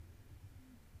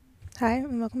Hi,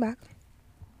 and welcome back.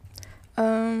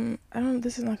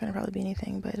 This is not gonna probably be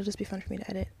anything, but it'll just be fun for me to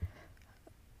edit.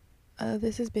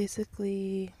 This is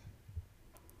basically,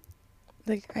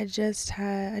 I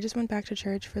just went back to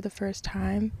church for the first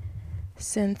time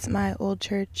since my old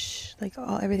church,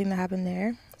 everything that happened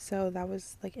there. So that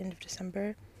was, end of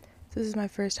December. So this is my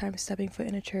first time stepping foot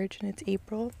in a church, and it's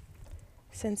April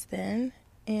since then.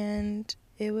 And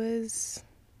it was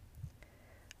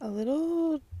a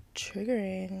little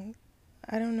triggering.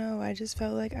 I don't know, I just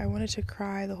felt like I wanted to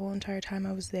cry the whole entire time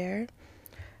I was there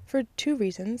for two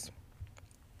reasons.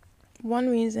 One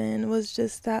reason was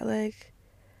just that,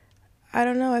 I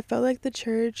don't know, I felt like the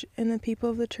church and the people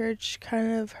of the church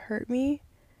kind of hurt me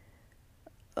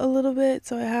a little bit,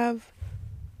 so I have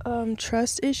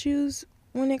trust issues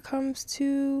when it comes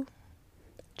to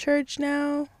church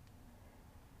now.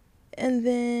 And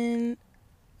then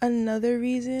another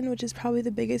reason, which is probably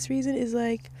the biggest reason, is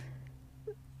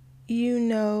you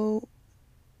know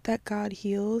that God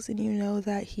heals and you know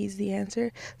that he's the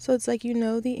answer. So it's you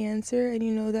know the answer and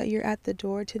you know that you're at the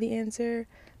door to the answer,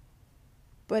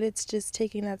 but it's just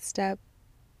taking that step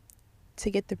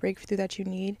to get the breakthrough that you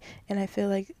need. And I feel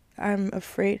like I'm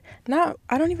afraid. I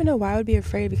don't even know why I would be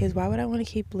afraid, because why would I want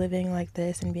to keep living like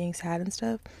this and being sad and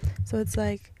stuff? So it's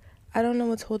I don't know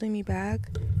what's holding me back,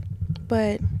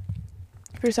 but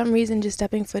for some reason just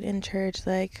stepping foot in church,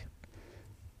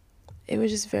 it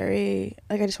was just very,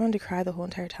 I just wanted to cry the whole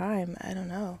entire time. I don't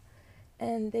know.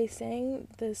 And they sang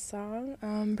this song,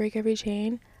 Break Every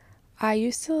Chain. I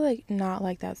used to, not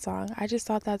like that song. I just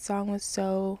thought that song was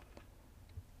so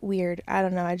weird. I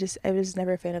don't know. I was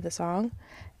never a fan of the song.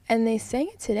 And they sang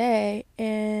it today,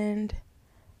 and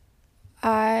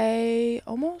I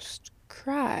almost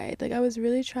cried. I was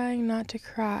really trying not to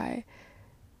cry,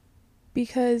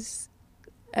 because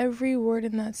every word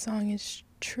in that song is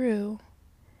true.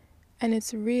 And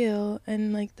it's real,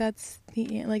 and that's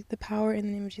the power in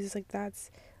the name of Jesus.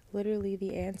 That's literally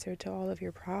the answer to all of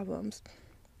your problems.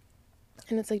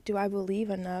 And it's do I believe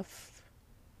enough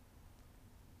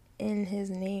in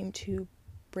his name to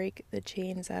break the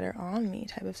chains that are on me,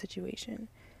 type of situation.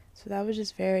 So that was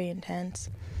just very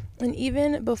intense. And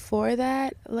even before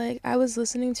that, I was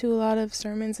listening to a lot of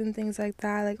sermons and things like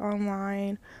that,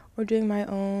 online, or doing my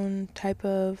own type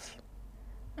of,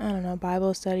 I don't know,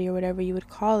 Bible study or whatever you would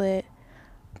call it.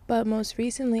 But most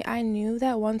recently, I knew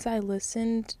that once I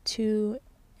listened to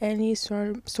any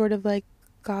sort of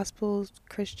gospel,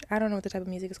 Christian, I don't know what the type of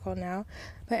music is called now,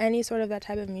 but any sort of that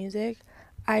type of music,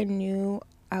 I knew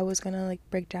I was gonna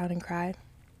break down and cry.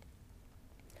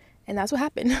 And that's what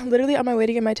happened. Literally on my way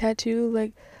to get my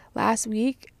tattoo, last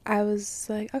week, I was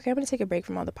okay, I'm gonna take a break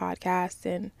from all the podcasts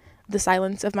and the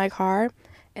silence of my car,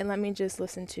 and let me just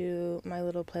listen to my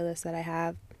little playlist that I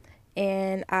have.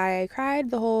 And I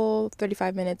cried the whole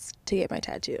 35 minutes to get my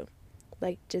tattoo.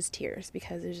 Just tears,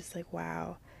 because it's just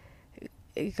wow.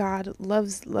 God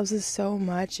loves us so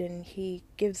much, and he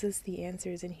gives us the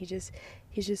answers, and he's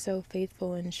just so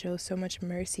faithful and shows so much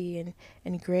mercy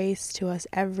and grace to us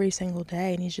every single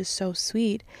day, and he's just so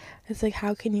sweet. It's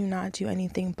how can you not do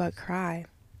anything but cry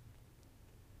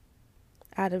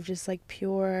out of just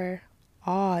pure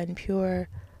awe and pure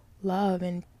love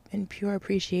and pure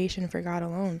appreciation for God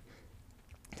alone.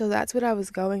 So that's what I was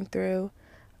going through.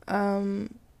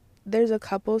 There's a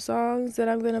couple songs that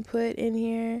I'm going to put in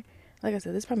here. Like I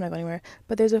said, this is probably not going anywhere.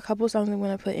 But there's a couple songs I'm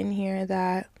going to put in here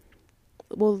that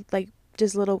will,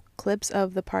 just little clips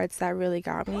of the parts that really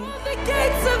got me. All the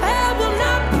gates of hell will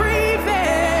not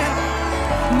prevail.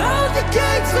 No, the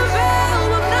gates of hell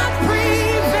will not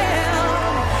prevail.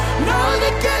 No,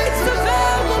 the gates of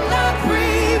hell will not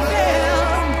prevail.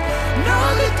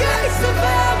 No, the gates of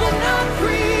hell will not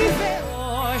prevail.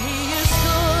 For he is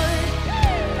good.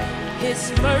 His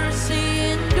mercy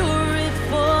endureth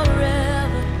forever.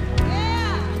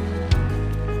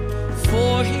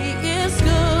 For he is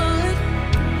good,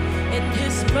 and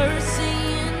his mercy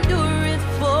endureth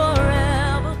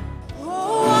forever.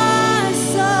 Oh, I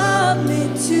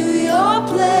submit to your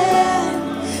plan,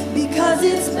 because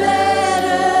it's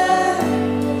better,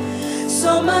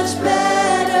 so much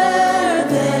better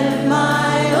than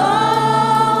my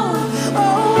own.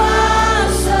 Oh,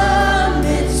 I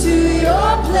submit to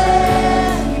your plan,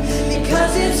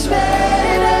 because it's better,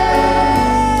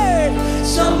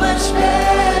 so much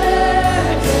better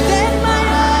than my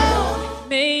own.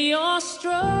 May your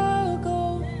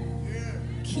struggle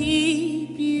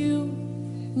keep you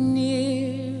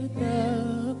near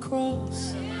the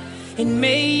cross, and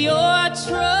may your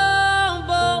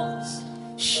troubles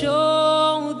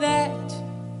show that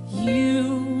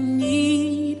you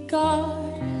need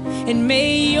God, and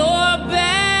may your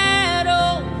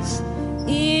battles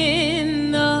in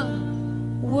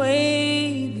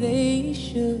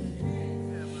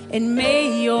And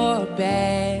may your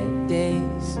bad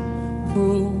days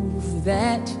prove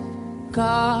that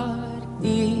God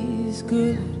is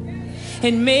good.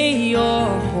 And may your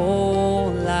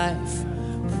whole life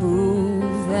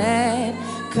prove that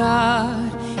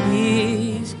God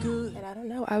is good. And I don't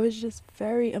know, I was just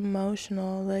very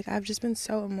emotional. Like, I've just been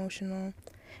so emotional.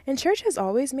 And church has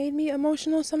always made me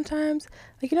emotional sometimes.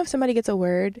 Like, if somebody gets a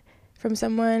word from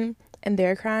someone and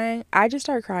they're crying, I just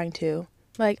start crying too.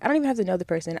 Like, I don't even have to know the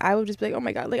person. I will just be like, oh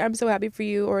my God, like, I'm so happy for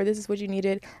you, or this is what you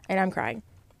needed, and I'm crying.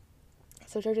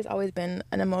 So church has always been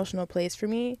an emotional place for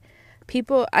me.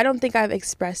 People, I don't think I've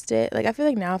expressed it. Like, I feel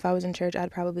like now if I was in church,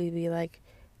 I'd probably be like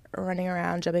running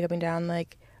around, jumping up and down,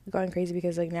 like going crazy,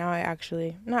 because like now I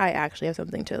actually have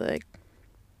something to like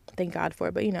thank God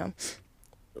for, but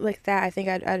like that, I think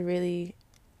I'd really,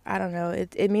 I don't know,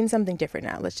 it means something different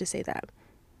now. Let's just say that.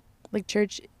 Like,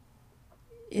 church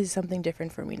is something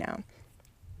different for me now.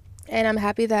 And I'm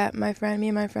happy that me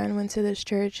and my friend went to this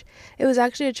church. It was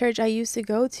actually a church I used to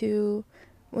go to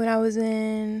when I was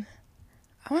in,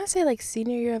 I want to say like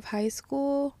senior year of high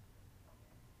school.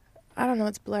 I don't know,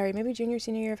 it's blurry. Maybe junior,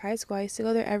 senior year of high school. I used to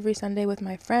go there every Sunday with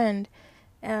my friend.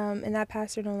 And that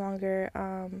pastor no longer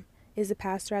is the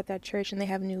pastor at that church, and they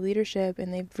have new leadership,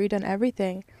 and they've redone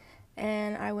everything.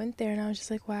 And I went there, and I was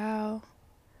just like, wow.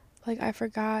 Like, I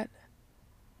forgot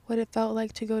what it felt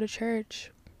like to go to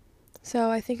church.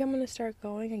 So I think I'm going to start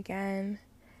going again.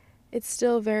 It's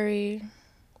still very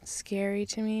scary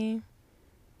to me.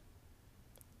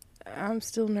 I'm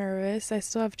still nervous. I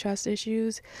still have trust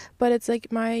issues. But it's like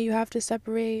you have to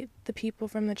separate the people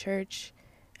from the church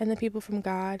and the people from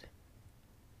God.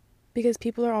 Because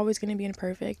people are always going to be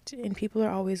imperfect, and people are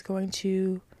always going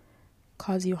to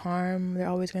cause you harm. They're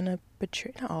always going to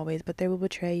betray, not always, but they will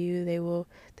betray you. They will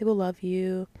love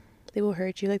you. They will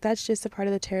hurt you. Like, that's just a part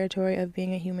of the territory of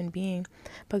being a human being.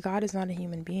 But God is not a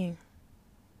human being.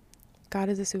 God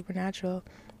is a supernatural.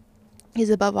 He's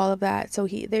above all of that. So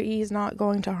he's not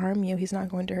going to harm you. He's not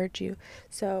going to hurt you.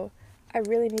 So I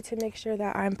really need to make sure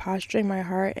that I'm posturing my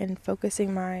heart and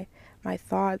focusing my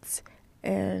thoughts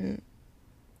and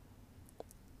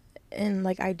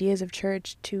like ideas of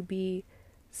church to be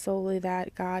solely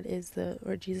that God is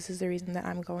or Jesus is the reason that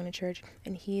I'm going to church,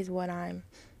 and he's what I'm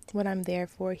there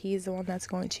for. He's the one that's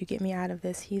going to get me out of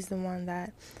this. He's the one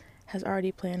that has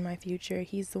already planned my future.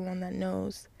 He's the one that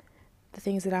knows the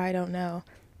things that I don't know.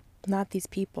 Not these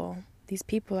people. These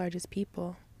people are just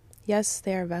people. Yes,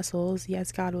 they are vessels.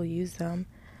 Yes, God will use them.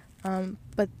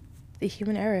 But the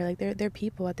human error, like they're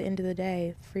people at the end of the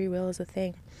day. Free will is a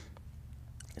thing.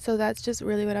 So that's just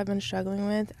really what I've been struggling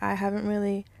with. I haven't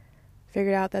really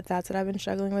figured out that that's what I've been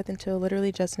struggling with until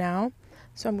literally just now.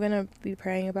 So I'm going to be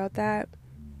praying about that.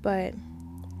 But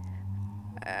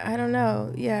I don't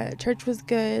know. Yeah, church was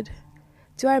good.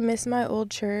 Do I miss my old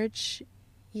church?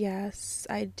 Yes,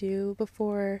 I do.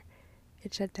 Before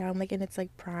it shut down, like in its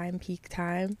like prime peak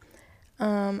time.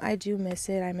 I do miss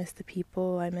it. I miss the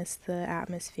people. I miss the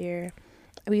atmosphere.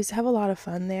 We used to have a lot of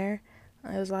fun there.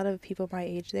 There was a lot of people my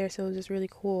age there, so it was just really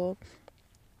cool.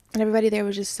 And everybody there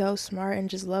was just so smart and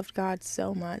just loved God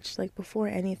so much. Like, before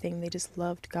anything, they just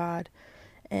loved God.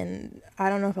 And I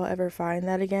don't know if I'll ever find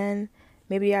that again.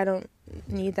 Maybe I don't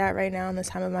need that right now in this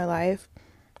time of my life.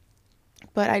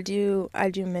 But I do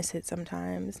miss it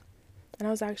sometimes. And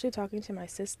I was actually talking to my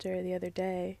sister the other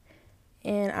day,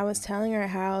 and I was telling her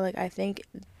how, like, I think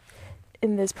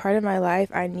in this part of my life,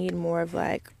 I need more of,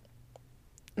 like,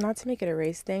 not to make it a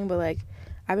race thing, but, like,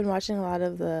 I've been watching a lot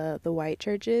of the white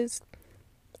churches.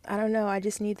 I don't know, I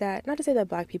just need that. Not to say that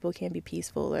black people can't be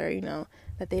peaceful, or,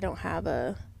 that they don't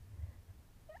have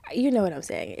you know what I'm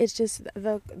saying. It's just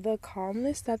the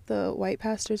calmness that the white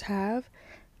pastors have.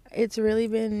 It's really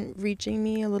been reaching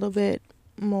me a little bit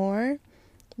more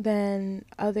than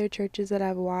other churches that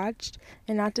I've watched.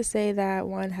 And not to say that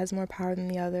one has more power than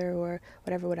the other or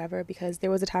whatever, because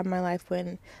there was a time in my life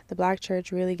when the black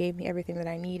church really gave me everything that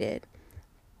I needed.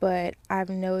 But I've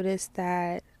noticed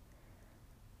that,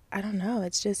 I don't know,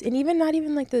 it's just, and even not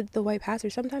even like the white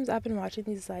pastors. Sometimes I've been watching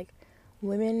these like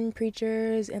women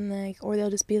preachers, and like, or they'll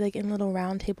just be like in little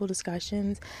round table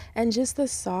discussions, and just the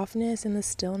softness and the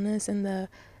stillness and the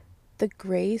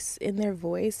grace in their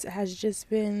voice has just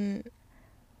been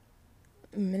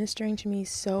ministering to me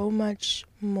so much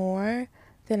more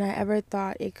than I ever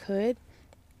thought it could.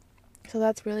 So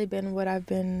that's really been what I've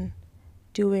been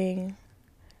doing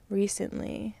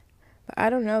recently. But I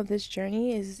don't know, this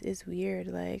journey is weird.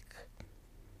 Like,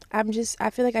 I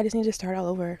feel like I just need to start all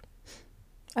over.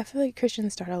 I feel like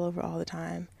Christians start all over all the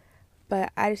time,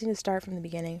 but I just need to start from the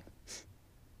beginning.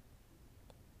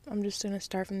 I'm just going to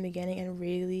start from the beginning and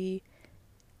really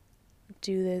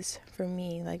do this for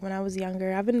me. Like when I was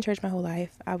younger, I've been in church my whole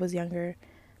life. I was younger,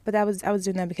 but I was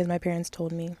doing that because my parents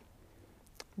told me.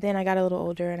 Then I got a little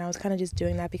older and I was kind of just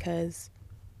doing that because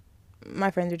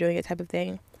my friends were doing it type of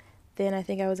thing. Then I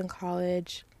think I was in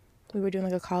college. We were doing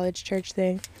like a college church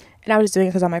thing, and I was just doing it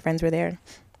because all my friends were there.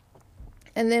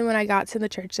 And then when I got to the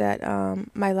church that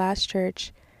my last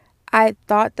church, I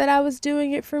thought that I was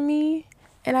doing it for me,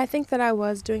 and I think that I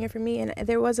was doing it for me. And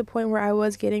there was a point where I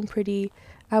was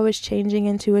changing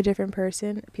into a different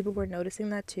person. People were noticing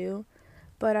that too,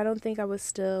 but I don't think I was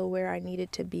still where I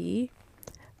needed to be.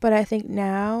 But I think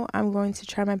now I'm going to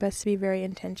try my best to be very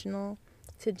intentional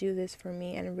to do this for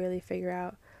me and really figure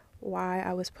out why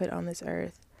I was put on this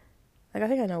earth. Like, I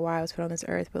think I know why I was put on this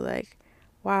earth, but like,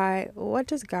 what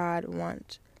does God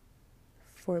want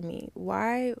for me?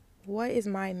 What is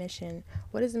my mission?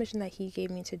 What is the mission that he gave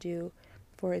me to do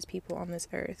for his people on this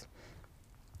earth?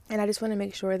 And I just want to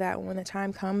make sure that when the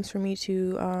time comes for me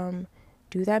to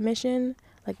do that mission,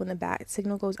 like when the bat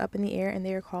signal goes up in the air and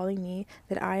they are calling me,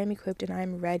 that I am equipped and I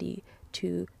am ready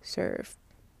to serve.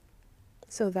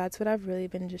 So that's what I've really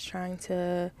been just trying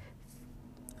to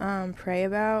pray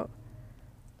about.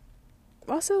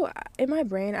 Also, in my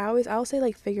brain, I'll say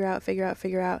like figure out,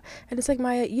 and it's like,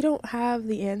 Maya, you don't have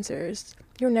the answers.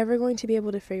 You're never going to be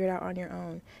able to figure it out on your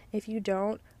own. If you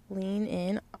don't lean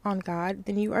in on God,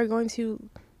 then you are going to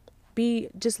be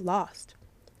just lost.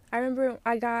 I remember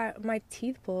I got my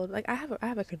teeth pulled. Like, I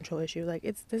have a control issue. Like,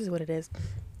 this is what it is.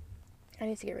 I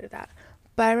need to get rid of that.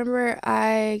 But I remember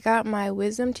I got my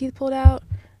wisdom teeth pulled out.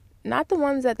 Not the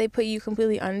ones that they put you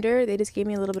completely under. They just gave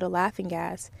me a little bit of laughing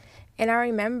gas. And I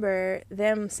remember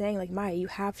them saying, like, Maya, you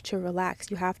have to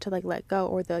relax. You have to, like, let go,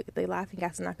 or the laughing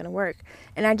gas is not going to work.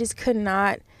 And I just could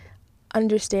not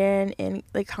understand and,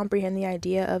 like, comprehend the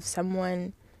idea of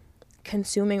someone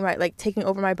consuming taking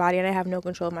over my body, and I have no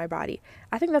control of my body.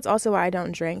 I think that's also why I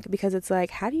don't drink, because it's like,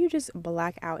 how do you just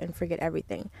black out and forget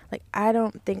everything? Like, I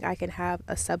don't think I can have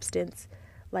a substance,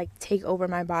 like, take over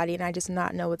my body and I just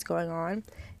not know what's going on.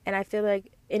 And I feel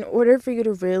like in order for you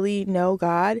to really know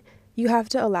God, you have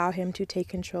to allow him to take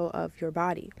control of your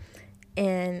body.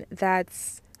 And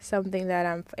that's something that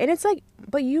and it's like,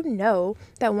 but you know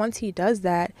that once he does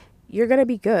that, you're going to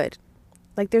be good.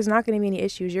 Like, there's not going to be any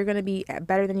issues. You're going to be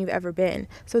better than you've ever been.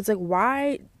 So it's like,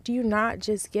 why do you not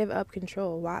just give up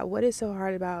control? What is so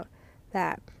hard about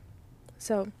that?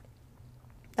 So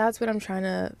that's what I'm trying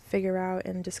to figure out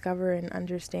and discover and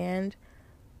understand.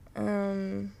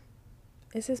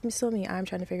 It's just still me. I'm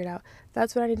trying to figure it out.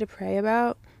 That's what I need to pray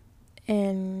about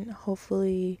and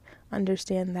hopefully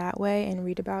understand that way and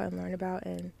read about and learn about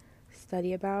and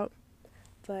study about.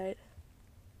 But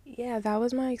yeah, that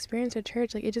was my experience at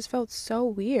church. Like, it just felt so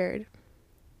weird.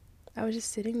 I was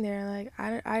just sitting there, like,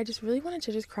 I just really wanted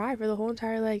to just cry for the whole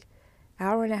entire, like,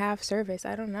 hour and a half service.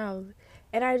 I don't know.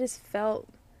 And I just felt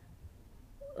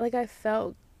like I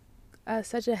felt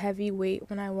such a heavy weight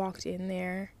when I walked in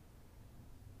there.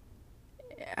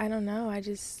 I don't know.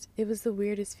 It was the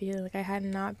weirdest feeling. Like, I had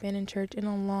not been in church in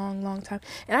a long, long time.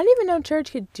 And I didn't even know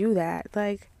church could do that.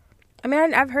 Like, I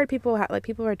mean, I've heard people,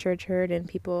 people are church hurt, and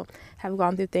people have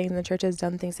gone through things, and the church has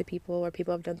done things to people, or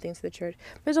people have done things to the church.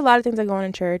 There's a lot of things that go on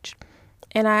in church,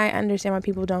 and I understand why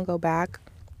people don't go back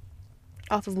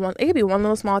off of one. It could be one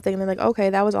little small thing, and they're like, okay,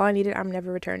 that was all I needed. I'm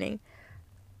never returning.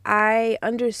 I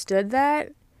understood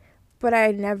that, but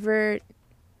I never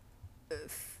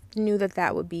knew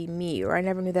that would be me, or I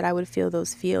never knew that I would feel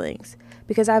those feelings,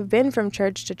 because I've been from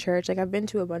church to church. Like, I've been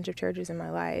to a bunch of churches in my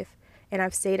life, and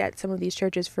I've stayed at some of these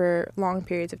churches for long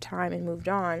periods of time and moved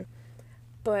on.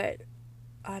 But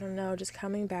I don't know, just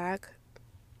coming back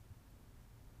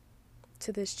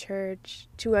to this church,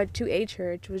 to a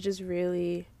church, was just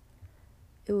really,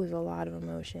 it was a lot of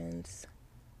emotions.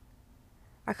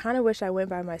 I kind of wish I went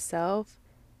by myself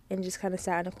and just kind of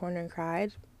sat in a corner and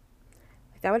cried.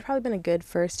 Like, that would have probably been a good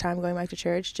first time going back to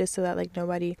church, just so that, like,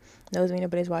 nobody knows me,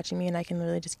 nobody's watching me, and I can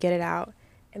literally just get it out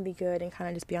and be good and kind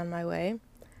of just be on my way.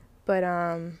 But,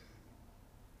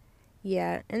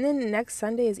 yeah. And then next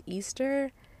Sunday is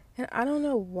Easter, and I don't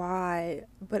know why,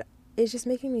 but it's just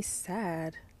making me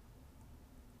sad.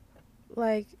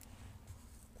 Like,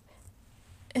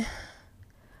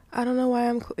 I don't know why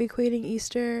I'm equating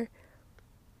Easter,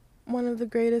 one of the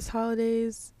greatest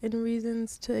holidays and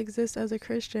reasons to exist as a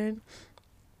Christian,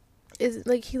 is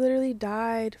like, he literally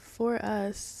died for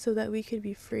us so that we could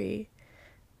be free.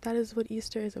 That is what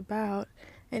Easter is about,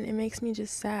 and it makes me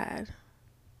just sad.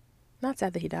 Not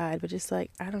sad that he died, but just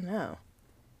like, I don't know.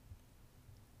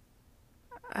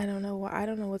 I don't know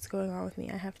what's going on with me.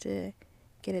 I have to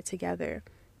get it together.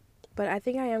 But I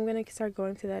think I am going to start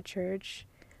going to that church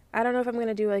I don't know if I'm going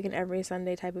to do like an every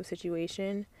Sunday type of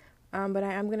situation, but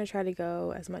I am going to try to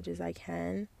go as much as I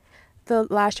can. The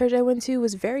last church I went to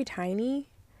was very tiny,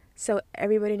 so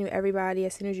everybody knew everybody.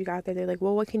 As soon as you got there, they're like,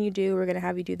 well, what can you do? We're going to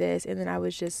have you do this. And then I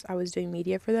was doing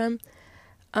media for them.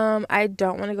 I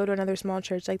don't want to go to another small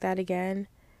church like that again.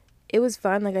 It was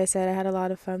fun. Like I said, I had a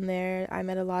lot of fun there. I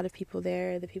met a lot of people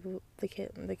there. People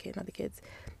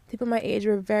my age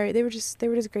they were just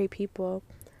great people.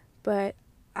 But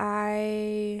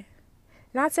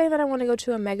not saying that I want to go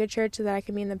to a mega church so that I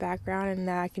can be in the background and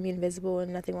that I can be invisible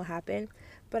and nothing will happen.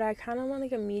 But I kind of want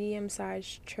like a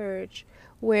medium-sized church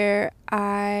where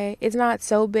it's not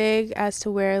so big as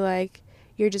to where like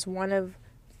you're just one of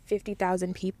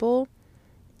 50,000 people,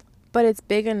 but it's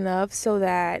big enough so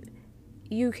that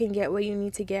you can get what you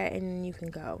need to get and you can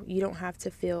go. You don't have to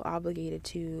feel obligated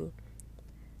to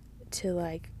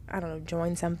like, I don't know,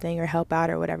 join something or help out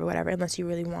or whatever, unless you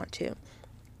really want to.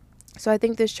 So I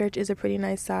think this church is a pretty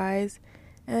nice size,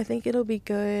 and I think it'll be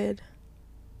good.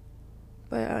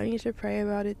 But I need to pray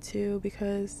about it too,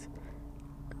 because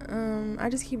I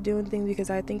just keep doing things because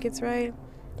I think it's right.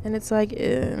 And it's like,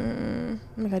 oh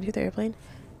my God, you hit the airplane?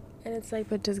 And it's like,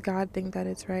 but does God think that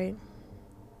it's right?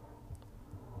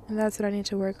 And that's what I need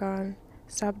to work on.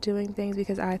 Stop doing things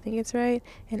because I think it's right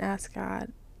and ask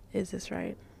God, is this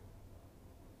right?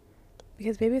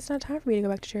 Because maybe it's not time for me to go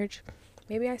back to church.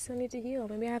 Maybe I still need to heal.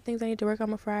 Maybe I have things I need to work on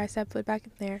before I step foot back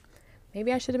in there.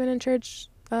 Maybe I should have been in church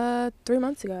 3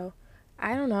 months ago.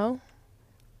 I don't know.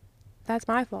 That's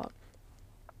my fault.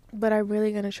 But I'm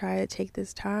really going to try to take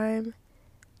this time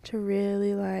to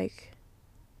really like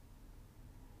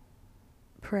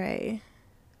pray.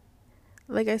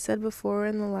 Like I said before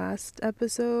in the last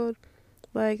episode,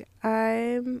 like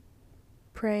I'm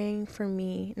praying for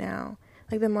me now.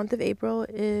 Like the month of April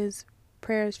is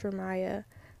prayers for Maya.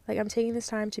 Like I'm taking this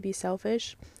time to be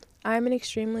selfish. I'm an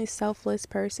extremely selfless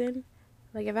person.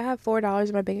 Like if I have $4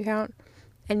 in my bank account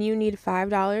and you need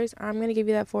 $5, I'm going to give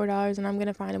you that $4 and I'm going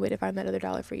to find a way to find that other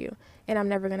dollar for you. And I'm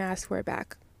never going to ask for it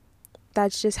back.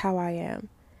 That's just how I am.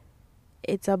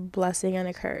 It's a blessing and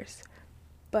a curse.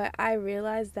 But I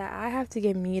realize that I have to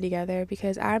get me together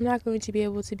because I'm not going to be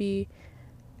able to be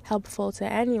helpful to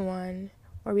anyone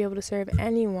or be able to serve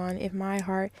anyone if my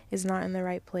heart is not in the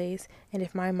right place and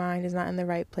if my mind is not in the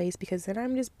right place, because then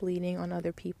I'm just bleeding on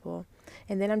other people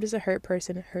and then I'm just a hurt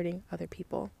person hurting other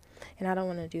people, and I don't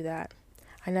want to do that.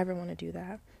 I never want to do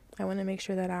that. I want to make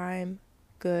sure that I'm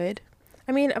good.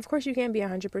 I mean, of course you can't be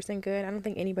 100% good. I don't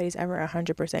think anybody's ever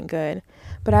 100% good,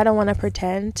 but I don't want to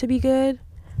pretend to be good.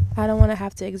 I don't want to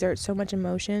have to exert so much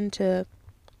emotion to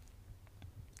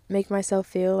make myself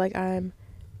feel like I'm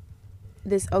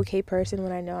this okay person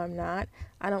when I know I'm not.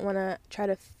 I don't want to try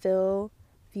to fill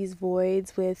these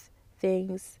voids with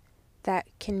things that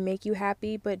can make you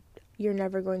happy, but you're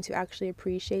never going to actually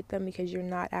appreciate them because you're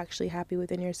not actually happy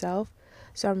within yourself.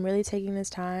 So I'm really taking this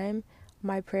time.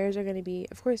 My prayers are going to be,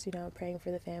 of course, praying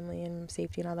for the family and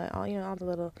safety and all that,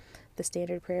 all the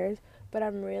standard prayers, but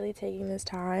I'm really taking this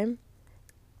time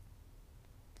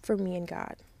for me and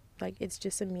God. Like, it's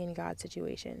just a me and God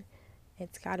situation.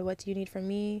 It's, God, what do you need from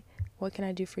me? What can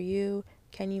I do for you?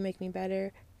 Can you make me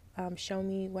better? Show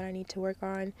me what I need to work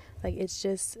on. Like, it's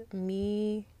just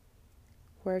me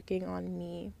working on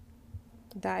me.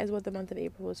 That is what the month of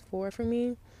April was for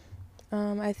me.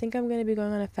 I think I'm going to be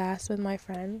going on a fast with my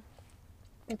friend.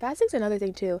 And fasting's another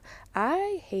thing too.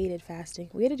 I hated fasting.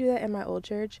 We had to do that in my old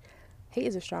church. Hate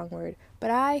is a strong word,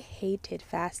 but I hated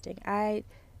fasting.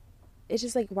 It's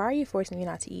just like, why are you forcing me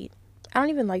not to eat? I don't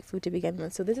even like food to begin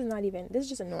with, so this is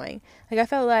just annoying. Like, I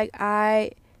felt like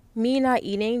me not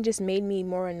eating just made me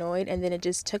more annoyed, and then it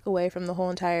just took away from the whole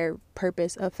entire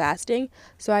purpose of fasting.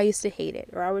 So I used to hate it,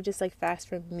 or I would just like fast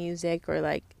from music or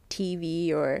like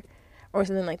TV or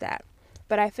something like that.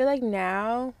 But I feel like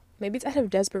now, maybe it's out of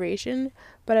desperation,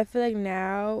 but I feel like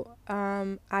now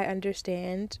I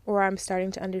understand, or I'm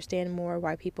starting to understand more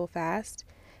why people fast.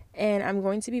 And I'm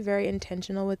going to be very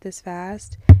intentional with this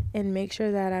fast and make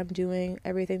sure that I'm doing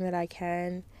everything that I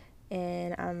can,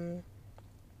 and I'm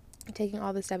taking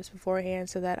all the steps beforehand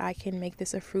so that I can make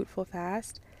this a fruitful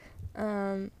fast.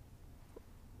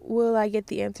 Will I get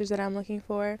the answers that I'm looking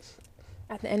for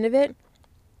at the end of it?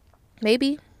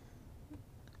 Maybe.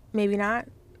 Maybe not.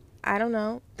 I don't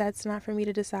know. That's not for me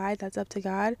to decide. That's up to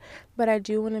God. But I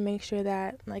do want to make sure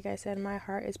that, like I said, my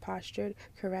heart is postured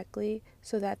correctly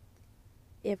so that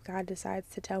if God decides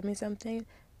to tell me something,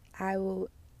 I will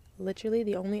literally,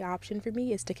 the only option for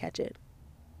me is to catch it.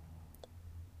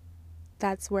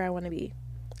 That's where I want to be.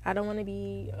 I don't want to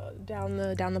be down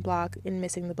the block and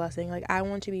missing the blessing. Like, I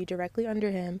want to be directly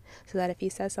under him so that if he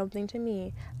says something to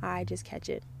me, I just catch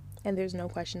it. and there's no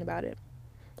question about it.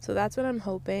 So that's what I'm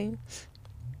hoping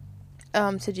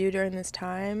to do during this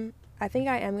time. I think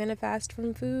I am going to fast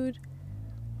from food.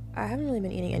 I haven't really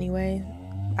been eating anyway.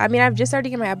 I mean, I've just started to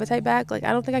get my appetite back. Like,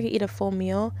 I don't think I could eat a full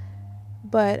meal,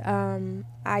 but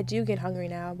I do get hungry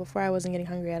now. Before, I wasn't getting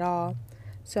hungry at all.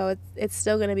 So it's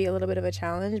still going to be a little bit of a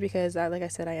challenge because, like I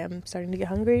said, I am starting to get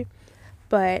hungry.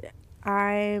 But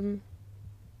I'm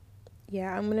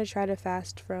going to try to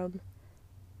fast from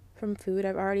food.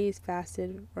 I've already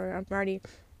fasted, or I'm already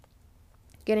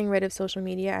getting rid of social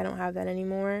media. I don't have that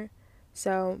anymore.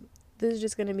 So this is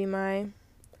just going to be my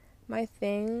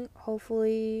thing.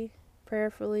 Hopefully,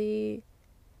 prayerfully,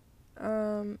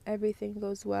 everything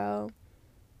goes well.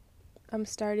 I'm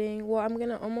going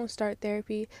to almost start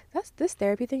therapy. This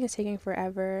therapy thing is taking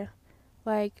forever.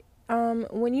 Like,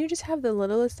 when you just have the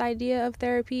littlest idea of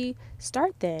therapy,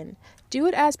 start then. Do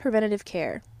it as preventative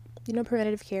care. You know,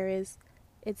 preventative care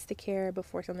it's the care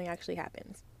before something actually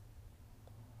happens.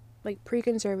 Like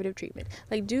pre-conservative treatment.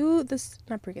 Like, do this,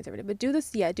 not pre-conservative, but do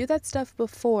that stuff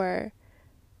before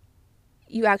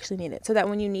you actually need it. So that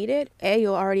when you need it, A,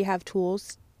 you'll already have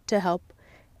tools to help,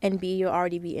 and B, you'll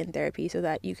already be in therapy so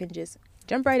that you can just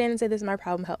jump right in and say, this is my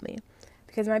problem, help me.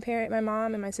 Because my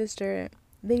mom and my sister,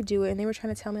 they do it, and they were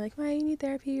trying to tell me, like, why you need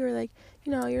therapy, or like,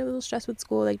 you know, you're a little stressed with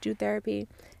school, like, do therapy.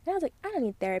 And I was like, I don't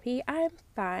need therapy, I'm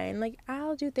fine. Like,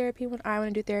 I'll do therapy when I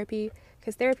want to do therapy,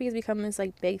 because therapy has become this,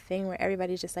 like, big thing where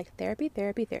everybody's just like, therapy.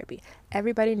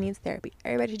 Everybody needs therapy.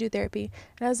 Everybody should do therapy.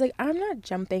 And I was like, I'm not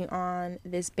jumping on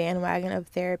this bandwagon of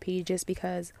therapy just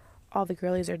because all the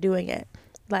girlies are doing it.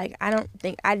 Like,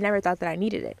 I never thought that I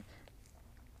needed it.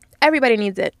 Everybody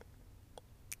needs it.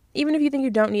 Even if you think you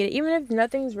don't need it, even if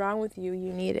nothing's wrong with you,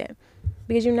 you need it.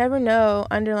 Because you never know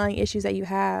underlying issues that you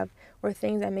have or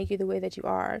things that make you the way that you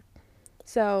are.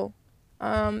 So,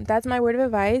 that's my word of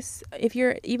advice. If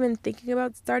you're even thinking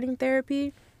about starting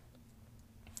therapy,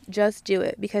 just do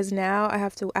it. Because now I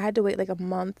had to wait like a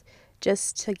month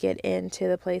just to get into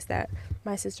the place that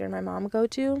my sister and my mom go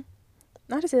to.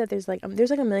 Not to say that there's like a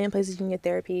million places you can get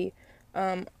therapy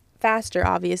faster,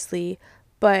 obviously,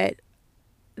 but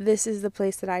this is the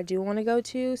place that I do want to go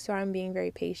to, so I'm being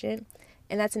very patient.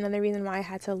 And that's another reason why I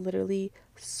had to literally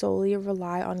solely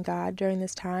rely on God during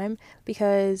this time,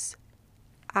 because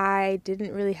I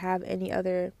didn't really have any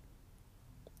other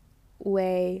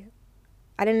way.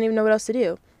 I didn't even know what else to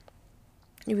do.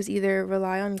 It was either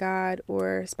rely on God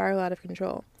or spiral out of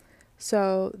control.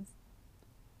 So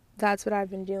that's what I've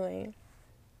been doing.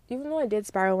 Even though I did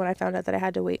spiral when I found out that I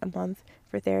had to wait a month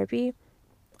for therapy,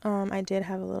 I did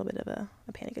have a little bit of a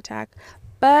panic attack.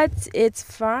 But it's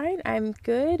fine. I'm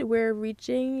good.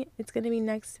 It's going to be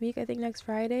next week, I think next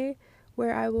Friday,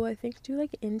 where I will, I think, do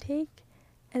like intake.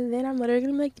 And then I'm literally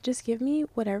going to be like, just give me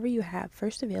whatever you have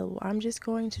first available. I'm just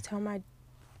going to tell my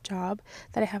job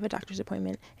that I have a doctor's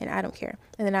appointment, and I don't care.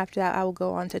 And then after that, I will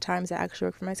go on to times that actually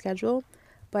work for my schedule.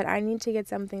 But I need to get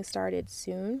something started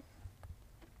soon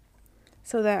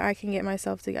so that I can get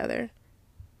myself together.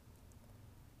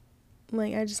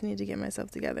 Like, I just need to get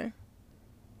myself together.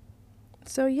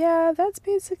 So yeah, that's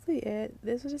basically it.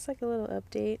 This was just like a little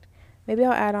update. Maybe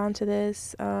I'll add on to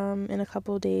this in a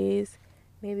couple days.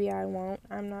 Maybe I won't.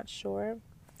 I'm not sure.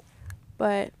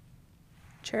 But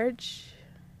church,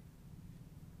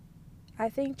 I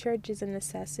think church is a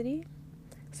necessity.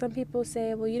 Some people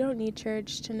say, well, you don't need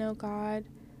church to know God.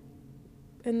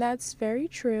 And that's very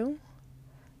true.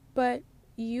 But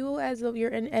you as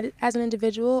an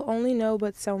individual only know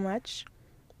but so much.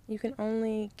 You can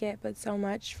only get but so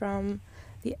much from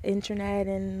the internet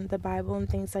and the Bible and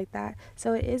things like that.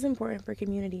 So it is important for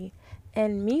community.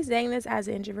 And me saying this as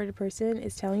an introverted person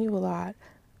is telling you a lot,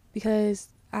 because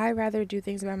I rather do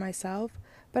things by myself,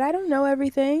 but I don't know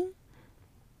everything.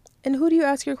 And who do you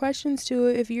ask your questions to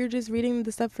if you're just reading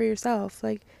the stuff for yourself?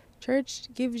 Like,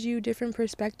 church gives you different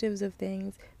perspectives of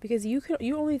things, because you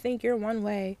only think you're one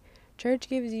way. Church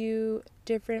gives you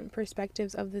different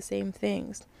perspectives of the same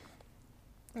things.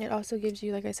 It also gives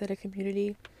you, like I said, a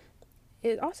community.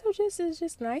 It also is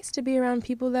just nice to be around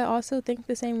people that also think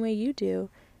the same way you do,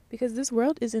 because this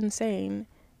world is insane,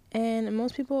 and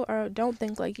most people don't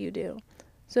think like you do.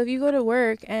 So if you go to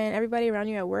work and everybody around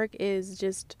you at work is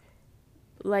just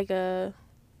like a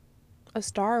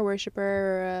star worshiper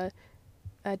or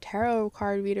a tarot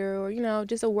card reader, or, you know,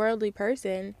 just a worldly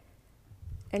person,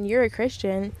 and you're a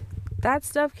Christian, that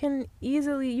stuff you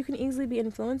can easily be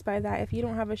influenced by that if you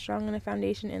don't have a strong enough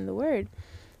foundation in the Word.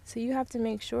 So you have to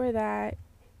make sure that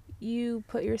you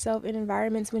put yourself in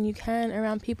environments when you can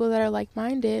around people that are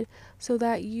like-minded, so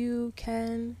that you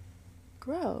can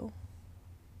grow.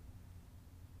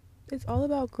 It's all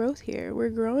about growth here. We're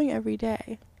growing every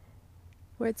day.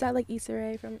 where it's that like Issa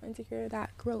Rae from Insecure,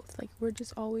 that growth. Like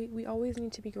we always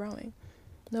need to be growing.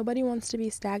 Nobody wants to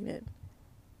be stagnant.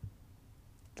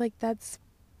 Like that's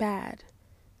bad.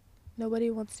 Nobody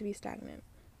wants to be stagnant.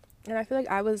 And I feel like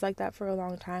I was like that for a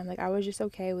long time. Like I was just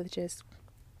okay with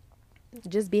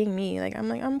just being me. Like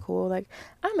I'm cool. Like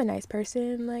I'm a nice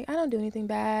person. Like I don't do anything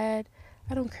bad.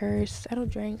 I don't curse. I don't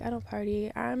drink. I don't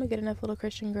party. I'm a good enough little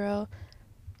Christian girl.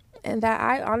 And that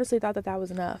I honestly thought that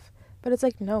was enough. But it's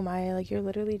like, no, Maya, like you're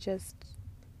literally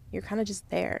you're kind of just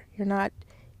there. You're not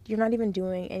even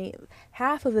doing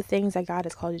half of the things that God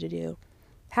has called you to do.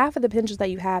 Half of the potentials that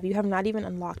you have not even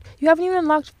unlocked. You haven't even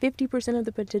unlocked 50% of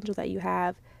the potential that you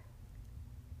have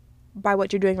by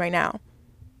what you're doing right now.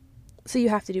 So you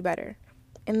have to do better.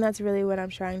 And that's really what I'm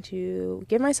trying to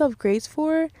give myself grace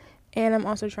for. And I'm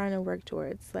also trying to work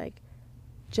towards. Like,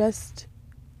 just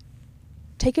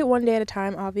take it one day at a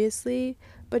time, obviously.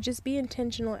 But just be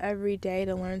intentional every day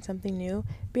to learn something new.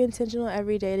 Be intentional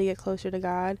every day to get closer to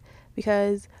God.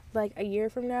 Because, like, a year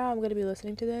from now, I'm going to be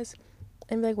listening to this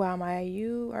and be like, wow, Maya,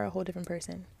 you are a whole different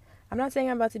person. I'm not saying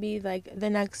I'm about to be, like, the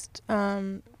next,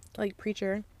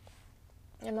 preacher.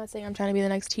 I'm not saying I'm trying to be the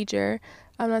next teacher.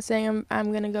 I'm not saying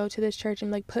I'm going to go to this church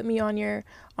and, like, put me on your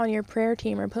prayer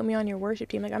team or put me on your worship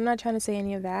team. Like, I'm not trying to say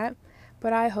any of that.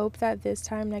 But I hope that this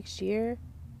time next year,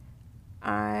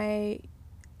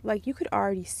 you could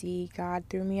already see God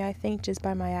through me, I think, just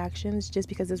by my actions, just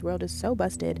because this world is so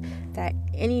busted that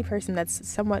any person that's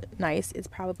somewhat nice is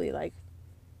probably, like,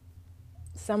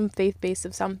 some faith base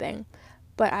of something.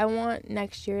 But I want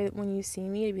next year when you see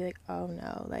me to be like, oh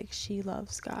no, like she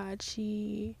loves God.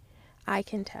 I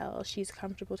can tell she's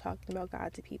comfortable talking about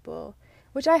God to people,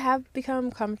 which I have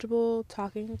become comfortable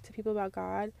talking to people about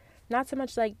God. Not so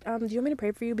much like, do you want me to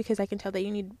pray for you because I can tell that you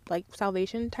need like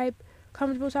salvation type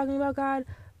comfortable talking about God,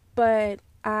 but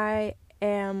I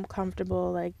am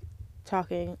comfortable like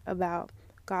talking about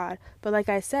God. But like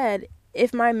I said,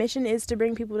 if my mission is to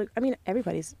bring people to,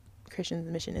 everybody's Christian's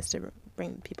mission is to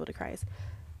bring people to Christ,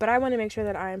 but I want to make sure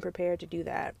that I am prepared to do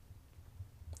that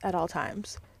at all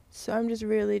times. So I'm just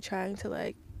really trying to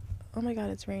like, oh my God,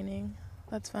 it's raining.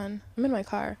 That's fun. I'm in my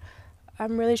car.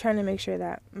 I'm really trying to make sure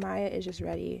that Maya is just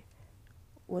ready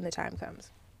when the time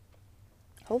comes.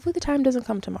 Hopefully the time doesn't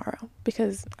come tomorrow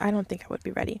because I don't think I would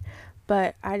be ready,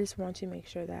 but I just want to make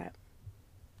sure that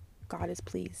God is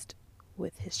pleased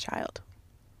with his child.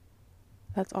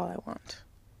 That's all I want.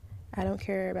 I don't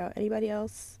care about anybody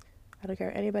else. I don't care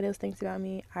what anybody else thinks about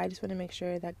me. I just want to make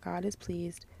sure that God is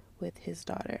pleased with his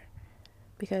daughter.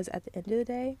 Because at the end of the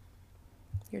day,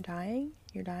 you're dying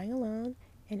alone,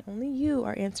 and only you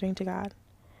are answering to God.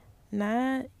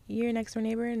 Not your next door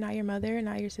neighbor, not your mother,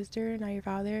 not your sister, not your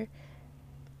father,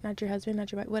 not your husband, not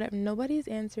your wife, whatever. Nobody's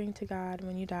answering to God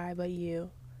when you die but you.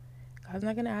 God's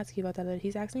not going to ask you about that.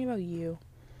 He's asking about you.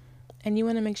 And you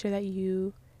want to make sure that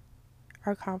you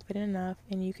are confident enough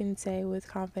and you can say with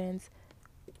confidence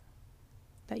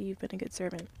that you've been a good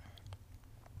servant.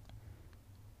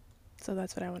 So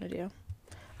that's what I want to do.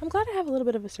 I'm glad I have a little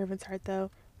bit of a servant's heart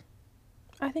though.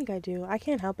 I think I do. I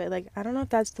can't help it. Like, I don't know if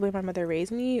that's the way my mother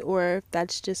raised me or if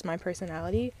that's just my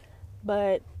personality,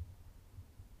 but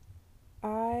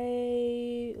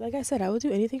like I said, I will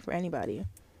do anything for anybody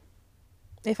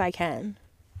if I can.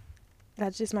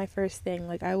 That's just my first thing.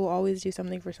 Like, I will always do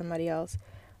something for somebody else.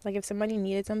 Like, if somebody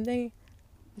needed something,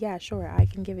 yeah, sure, I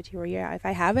can give it to you. Or yeah, if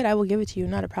I have it, I will give it to you.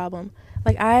 Not a problem.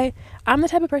 Like, I'm the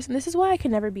type of person, this is why I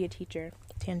can never be a teacher.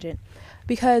 Tangent.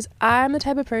 Because I'm the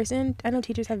type of person, I know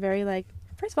teachers have very, like,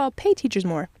 first of all, pay teachers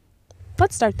more.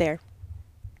 Let's start there.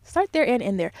 Start there and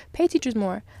end there. Pay teachers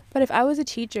more. But if I was a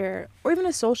teacher or even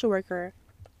a social worker,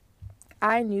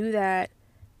 I knew that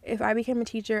if I became a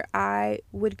teacher, I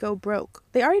would go broke.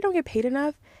 They already don't get paid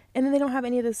enough, and then they don't have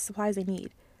any of the supplies they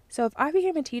need. So if I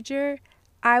became a teacher,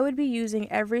 I would be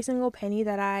using every single penny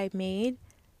that I made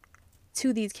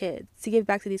to these kids, to give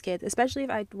back to these kids, especially if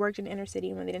I worked in inner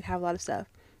city when they didn't have a lot of stuff.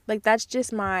 Like, that's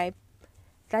just who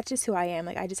I am.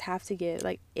 Like, I just have to give.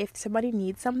 Like, if somebody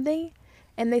needs something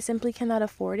and they simply cannot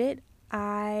afford it,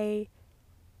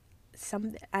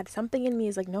 something in me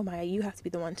is like, no, Maya, you have to be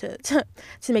the one to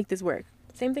make this work.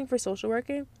 Same thing for social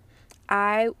working.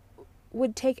 I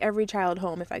would take every child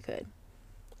home if I could.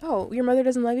 Oh, your mother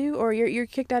doesn't love you, or you're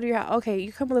kicked out of your house. Okay,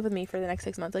 you come live with me for the next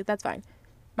 6 months. Like, that's fine.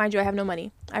 Mind you, I have no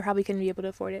money. I probably couldn't be able to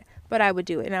afford it, but I would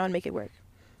do it and I would make it work.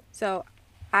 So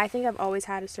I think I've always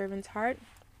had a servant's heart.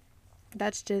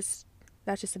 That's just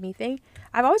a me thing.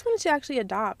 I've always wanted to actually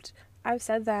adopt. I've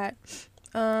said that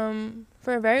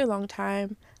for a very long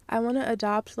time. I want to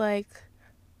adopt like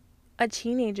a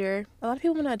teenager. A lot of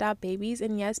people want to adopt babies,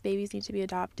 and yes, babies need to be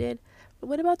adopted,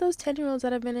 what about those 10-year-olds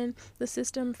that have been in the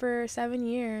system for 7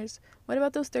 years? What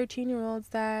about those 13-year-olds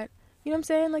that, you know what I'm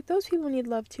saying? Like, those people need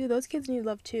love too. Those kids need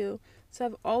love too. So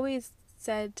I've always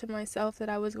said to myself that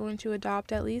I was going to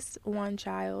adopt at least one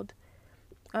child.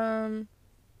 I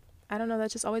don't know,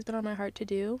 that's just always been on my heart to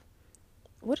do.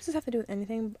 What does this have to do with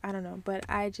anything? I don't know, but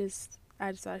I just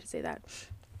thought I should say that.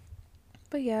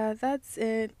 But yeah, that's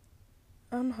it.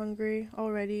 I'm hungry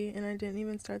already, and I didn't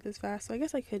even start this fast, so I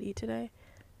guess I could eat today.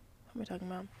 What am I talking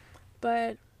about?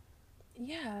 But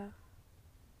yeah,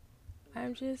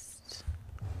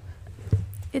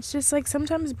 it's just like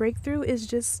sometimes breakthrough is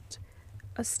just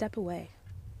a step away.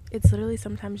 It's literally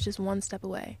sometimes just one step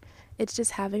away. It's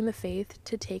just having the faith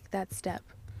to take that step.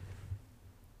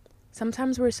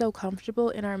 Sometimes we're so comfortable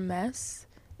in our mess,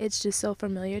 it's just so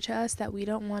familiar to us that we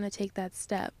don't want to take that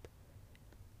step.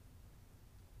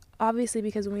 Obviously,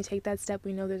 because when we take that step,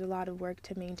 we know there's a lot of work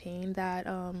to maintain that,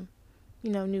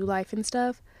 new life and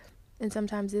stuff. And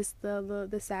sometimes it's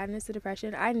the sadness, the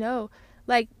depression. I know,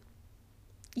 like,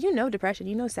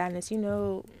 depression, sadness,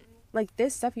 like,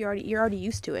 this stuff, you're already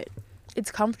used to it.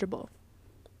 It's comfortable.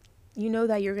 You know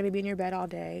that you're going to be in your bed all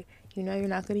day. You know you're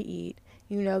not going to eat.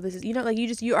 You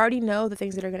already know the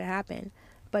things that are going to happen.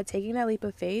 But taking that leap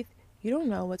of faith, you don't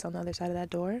know what's on the other side of that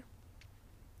door.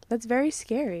 That's very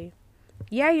scary.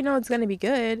 Yeah, it's going to be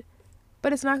good,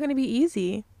 but it's not going to be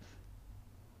easy.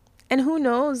 And who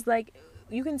knows, like,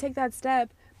 you can take that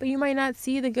step, but you might not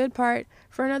see the good part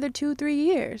for another 2-3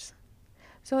 years.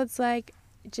 So it's like,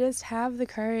 just have the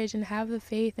courage and have the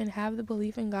faith and have the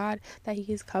belief in God that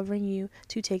He is covering you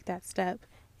to take that step,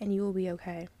 and you will be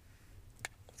okay.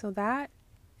 So that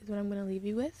is what I'm going to leave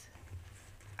you with.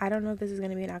 I don't know if this is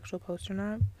going to be an actual post or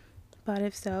not, but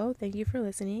if so, thank you for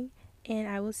listening, and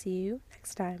I will see you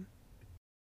next time.